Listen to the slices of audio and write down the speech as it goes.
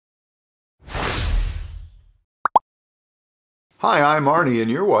Hi, I'm Arnie and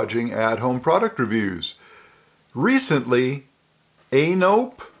you're watching At Home Product Reviews. Recently,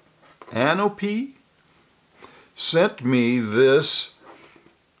 Ainope sent me this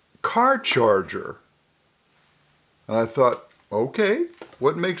car charger. And I thought, okay,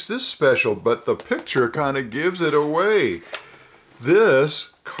 what makes this special? But the picture kind of gives it away.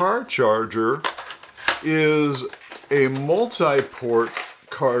 This car charger is a multi-port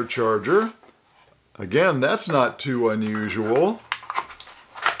car charger. Again, that's not too unusual.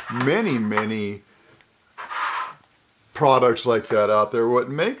 Many products like that out there. What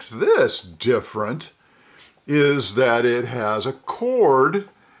makes this different is that it has a cord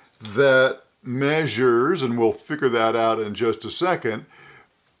that measures, and we'll figure that out in just a second,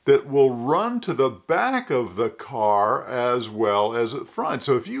 that will run to the back of the car as well as at front.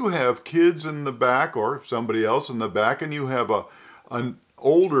 So if you have kids in the back or somebody else in the back and you have an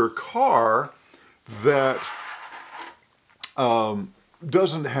older car that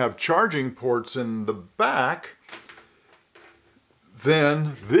doesn't have charging ports in the back,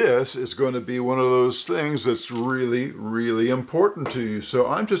 then this is going to be one of those things that's really important to you. So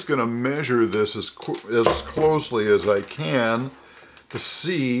I'm just going to measure this as closely as I can to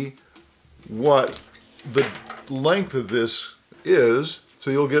see what the length of this is, so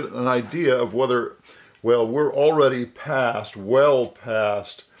you'll get an idea of whether, well, we're already well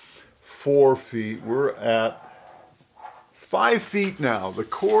past 4 feet. We're at 5 feet now. The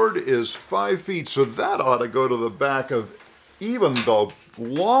cord is 5 feet, so that ought to go to the back of even the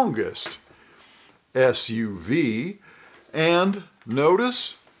longest SUV. And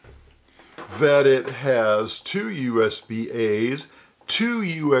notice that it has 2 USB-A's, 2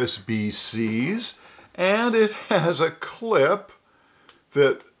 USB-C's, and it has a clip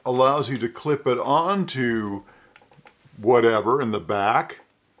that allows you to clip it onto whatever in the back.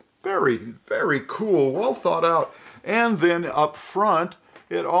 Very cool, well thought out. And then up front,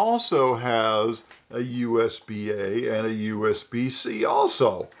 it also has a USB-A and a USB-C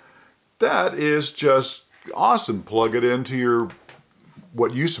also. That is just awesome. Plug it into your,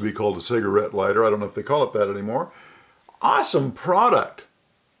 what used to be called a cigarette lighter. I don't know if they call it that anymore. Awesome product.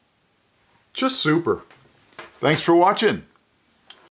 Just super. Thanks for watching.